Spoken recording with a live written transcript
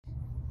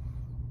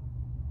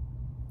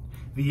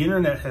The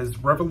internet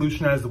has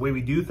revolutionized the way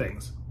we do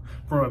things,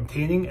 from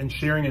obtaining and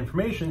sharing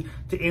information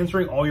to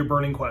answering all your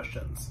burning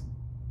questions.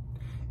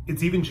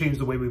 It's even changed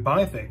the way we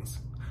buy things,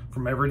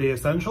 from everyday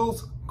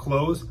essentials,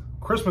 clothes,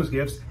 Christmas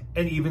gifts,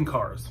 and even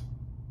cars.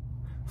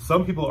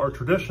 Some people are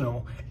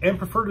traditional and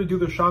prefer to do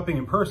their shopping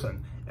in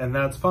person, and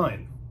that's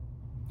fine.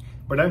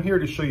 But I'm here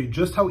to show you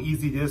just how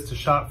easy it is to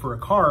shop for a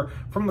car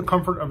from the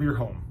comfort of your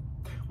home,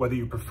 whether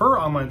you prefer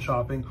online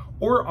shopping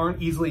or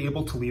aren't easily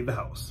able to leave the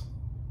house.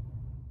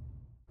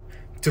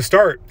 To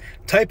start,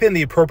 type in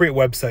the appropriate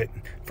website.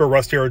 For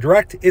Russ Darrow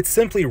Direct, it's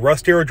simply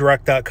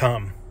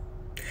russdarrowdirect.com.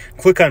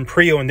 Click on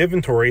Pre-Owned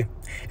Inventory,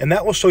 and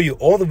that will show you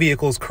all the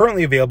vehicles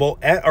currently available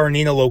at our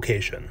Neenah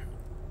location.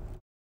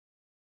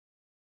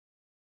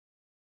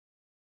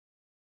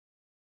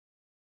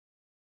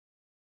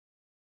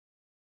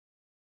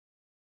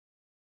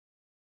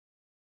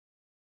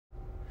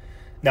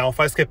 Now, if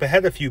I skip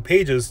ahead a few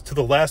pages to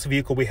the last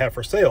vehicle we have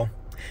for sale,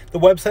 the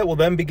website will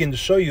then begin to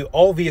show you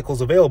all vehicles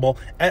available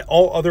at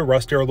all other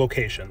Russ Darrow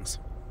locations.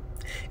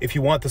 If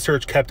you want the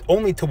search kept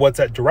only to what's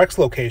at Direct's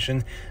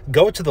location,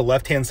 go to the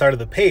left-hand side of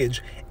the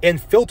page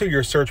and filter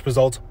your search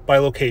results by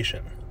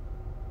location.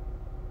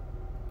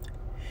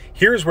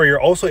 Here's where you're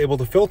also able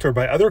to filter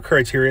by other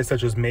criteria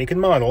such as make and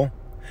model,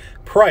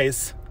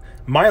 price,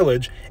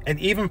 mileage, and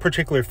even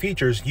particular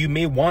features you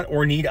may want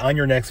or need on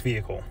your next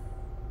vehicle.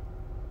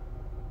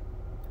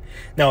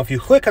 Now, if you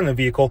click on the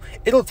vehicle,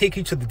 it'll take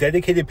you to the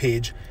dedicated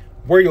page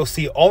where you'll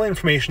see all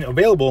information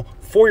available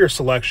for your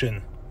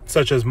selection,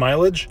 such as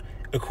mileage,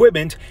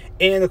 equipment,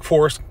 and of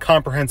course,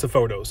 comprehensive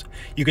photos.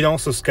 You can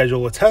also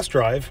schedule a test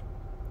drive,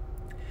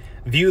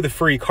 view the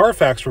free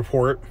Carfax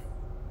report,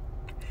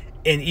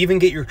 and even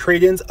get your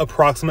trade-in's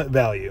approximate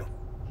value.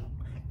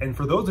 And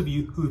for those of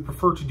you who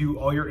prefer to do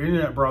all your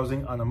internet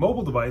browsing on a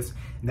mobile device,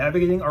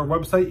 navigating our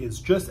website is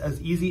just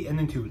as easy and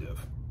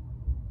intuitive.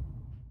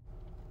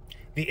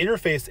 The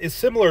interface is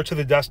similar to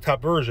the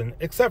desktop version,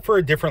 except for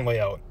a different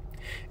layout.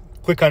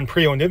 Click on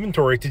Pre-Owned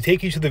Inventory to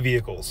take you to the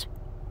vehicles.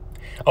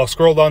 I'll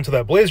scroll down to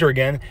that Blazer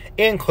again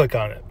and click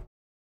on it.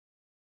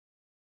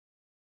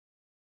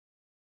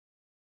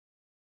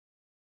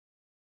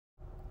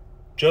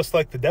 Just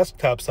like the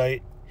desktop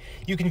site,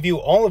 you can view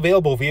all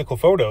available vehicle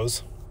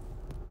photos,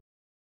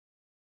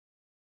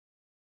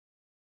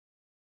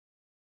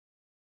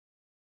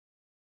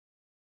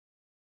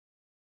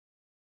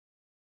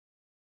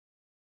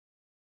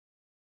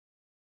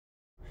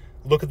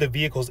 look at the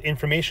vehicle's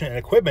information and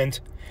equipment,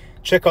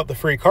 check out the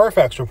free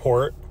Carfax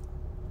report,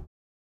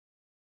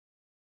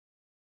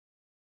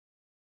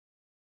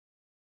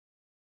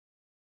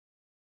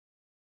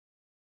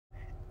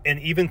 and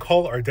even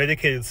call our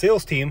dedicated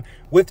sales team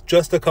with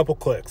just a couple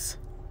clicks.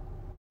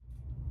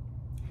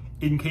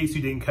 In case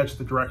you didn't catch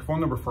the direct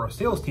phone number for our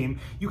sales team,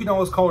 you can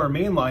always call our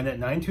main line at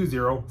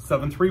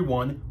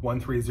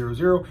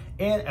 920-731-1300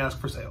 and ask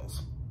for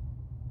sales.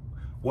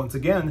 Once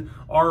again,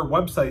 our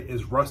website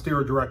is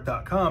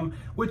russdarrowdirect.com,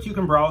 which you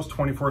can browse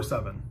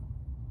 24/7.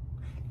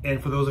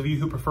 And for those of you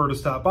who prefer to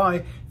stop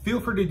by,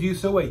 feel free to do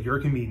so at your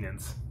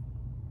convenience.